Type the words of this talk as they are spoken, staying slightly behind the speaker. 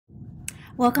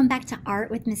Welcome back to Art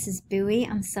with Mrs. Bowie.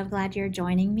 I'm so glad you're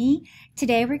joining me.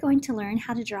 Today we're going to learn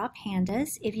how to draw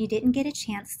pandas. If you didn't get a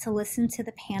chance to listen to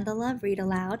the Panda Love read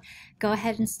aloud, go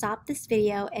ahead and stop this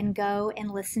video and go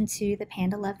and listen to the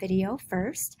Panda Love video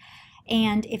first.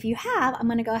 And if you have, I'm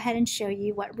going to go ahead and show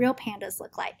you what real pandas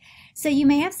look like. So you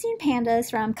may have seen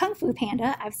pandas from Kung Fu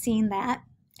Panda. I've seen that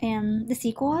in the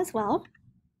sequel as well.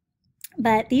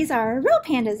 But these are real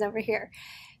pandas over here.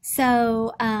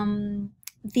 So,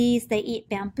 they eat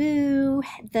bamboo.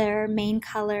 Their main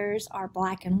colors are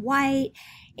black and white,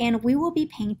 and we will be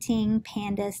painting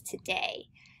pandas today.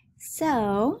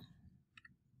 So,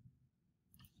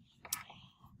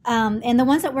 and the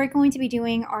ones that we're going to be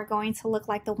doing are going to look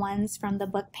like the ones from the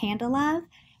book Panda Love.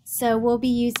 So we'll be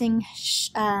using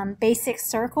basic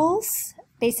circles,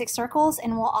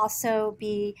 and we'll also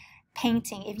be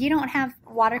painting. If you don't have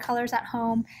watercolors at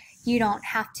home, you don't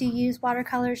have to use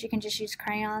watercolors. You can just use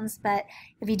crayons, but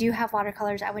if you do have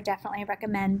watercolors, I would definitely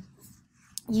recommend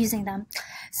using them.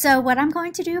 So what I'm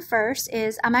going to do first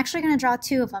is I'm actually going to draw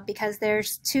two of them because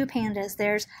there's two pandas.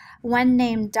 There's one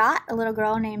named Dot, a little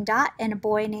girl named Dot, and a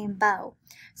boy named Bo.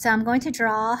 So I'm going to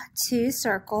draw two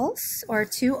circles or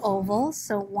two ovals.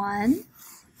 So 1,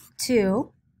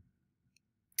 2,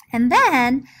 and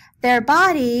then their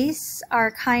bodies are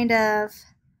kind of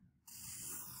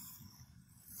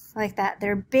like that.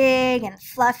 They're big and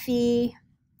fluffy.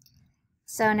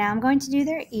 So now I'm going to do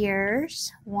their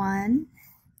ears. 1,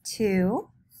 2,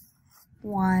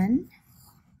 1,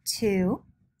 2.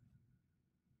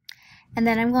 And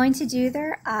then I'm going to do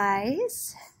their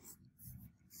eyes.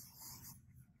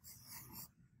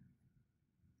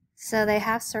 So they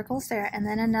have circles there, and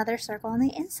then another circle on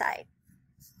the inside.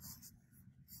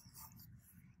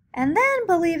 And then,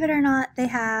 believe it or not, they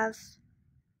have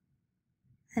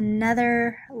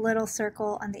another little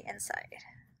circle on the inside.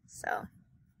 So,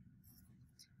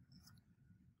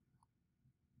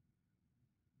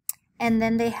 and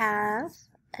then they have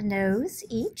a nose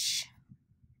each,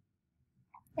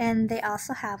 and they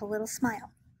also have a little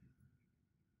smile.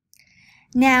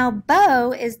 Now,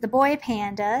 Bo is the boy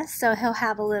panda, so he'll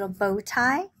have a little bow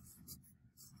tie.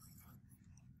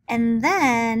 And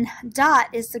then Dot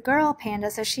is the girl panda,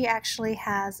 so she actually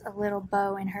has a little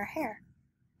bow in her hair,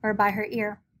 or by her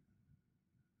ear.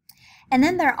 And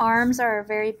then their arms are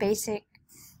very basic,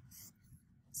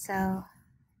 so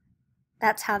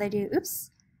that's how they do.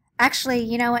 Oops. Actually,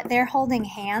 you know what? They're holding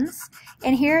hands.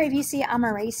 And here, if you see I'm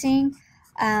erasing,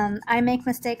 I make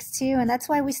mistakes too, and that's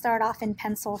why we start off in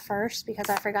pencil first, because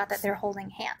I forgot that they're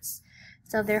holding hands.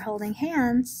 So if they're holding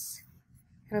hands,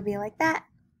 it'll be like that.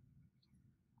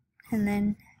 And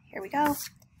then here we go.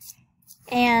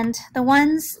 And the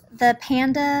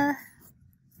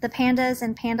pandas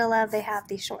in Panda Love, they have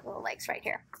these short little legs right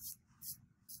here.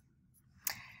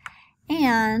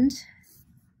 And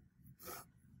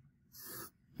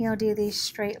you'll do these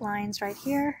straight lines right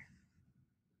here.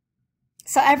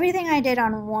 So everything I did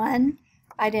on one,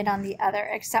 I did on the other,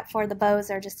 except for the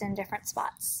bows are just in different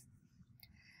spots.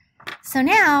 So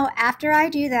now, after I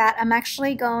do that, I'm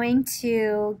actually going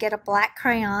to get a black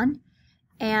crayon,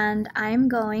 and I'm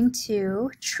going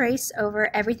to trace over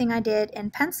everything I did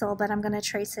in pencil, but I'm going to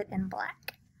trace it in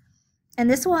black. And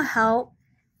this will help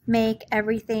make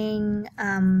everything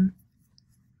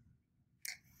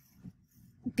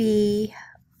be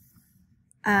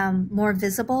more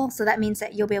visible, so that means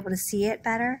that you'll be able to see it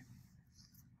better.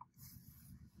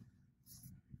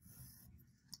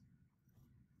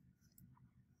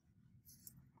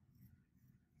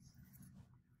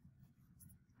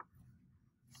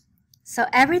 So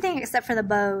everything except for the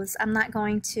bows, I'm not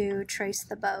going to trace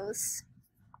the bows.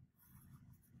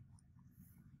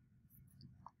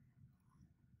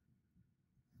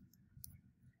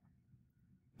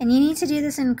 And you need to do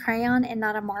this in crayon and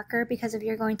not a marker, because if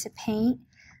you're going to paint,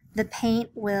 the paint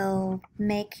will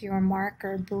make your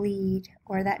marker bleed,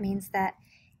 or that means that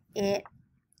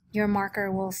your marker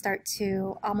will start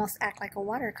to almost act like a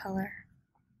watercolor.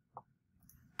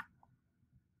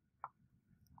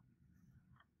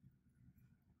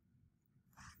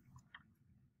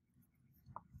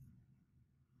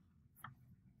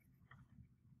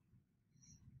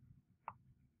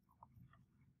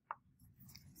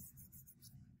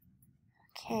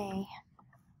 Okay.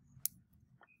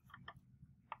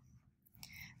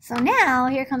 So now,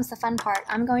 here comes the fun part.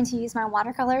 I'm going to use my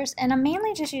watercolors, and I'm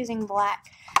mainly just using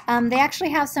black. They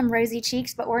actually have some rosy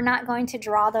cheeks, but we're not going to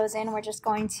draw those in. We're just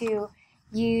going to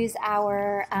use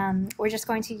our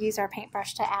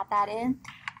paintbrush to add that in.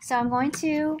 So I'm going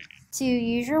to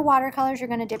use your watercolors. You're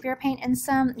going to dip your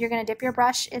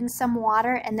brush in some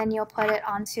water, and then you'll put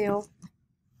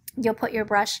your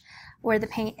brush where the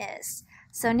paint is.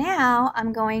 So now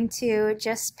I'm going to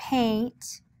just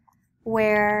paint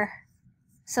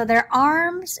so their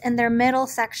arms and their middle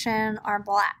section are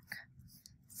black.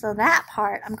 So that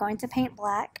part I'm going to paint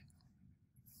black.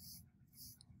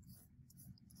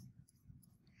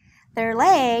 Their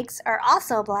legs are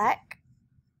also black.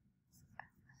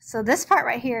 So this part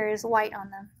right here is white on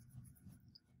them.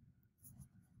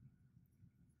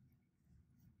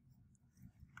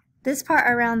 This part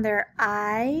around their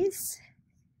eyes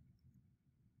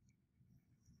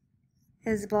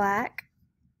is black.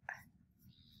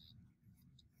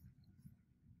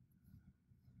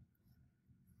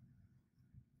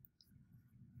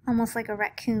 Almost like a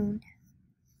raccoon.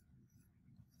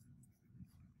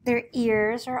 Their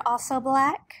ears are also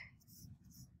black.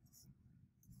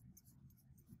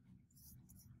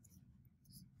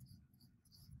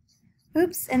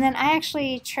 Oops, and then I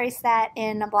actually traced that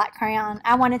in a black crayon.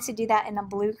 I wanted to do that in a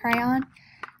blue crayon,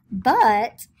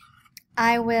 but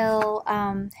I will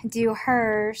do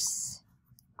hers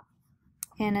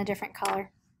in a different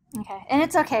color. Okay, and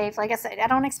it's okay. Like I said, I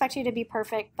don't expect you to be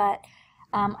perfect, but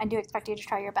I do expect you to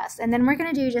try your best. And then we're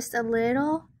going to do just a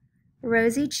little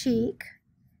rosy cheek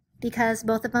because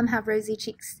both of them have rosy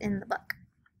cheeks in the book.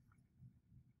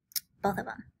 Both of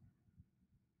them.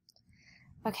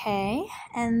 Okay,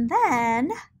 and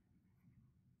then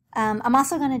I'm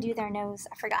also going to do their nose.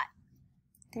 I forgot.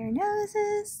 Their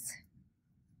noses.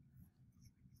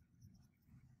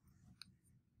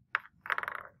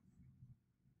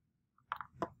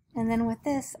 And then with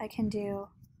this, I can do,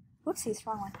 whoopsies,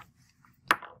 wrong one.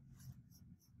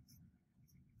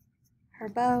 Her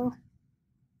bow.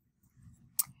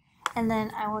 And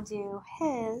then I will do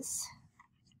his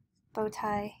bow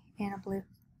tie in a blue.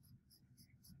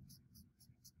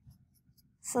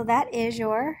 So that is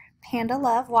your Panda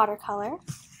Love watercolor.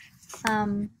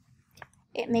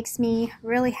 It makes me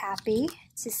really happy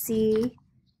to see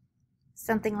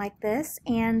something like this,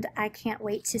 and I can't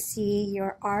wait to see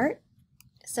your art.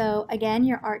 So again,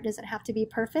 your art doesn't have to be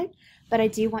perfect, but I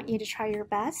do want you to try your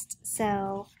best.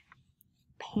 So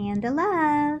Panda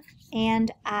Love,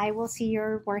 and I will see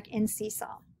your work in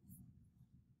Seesaw.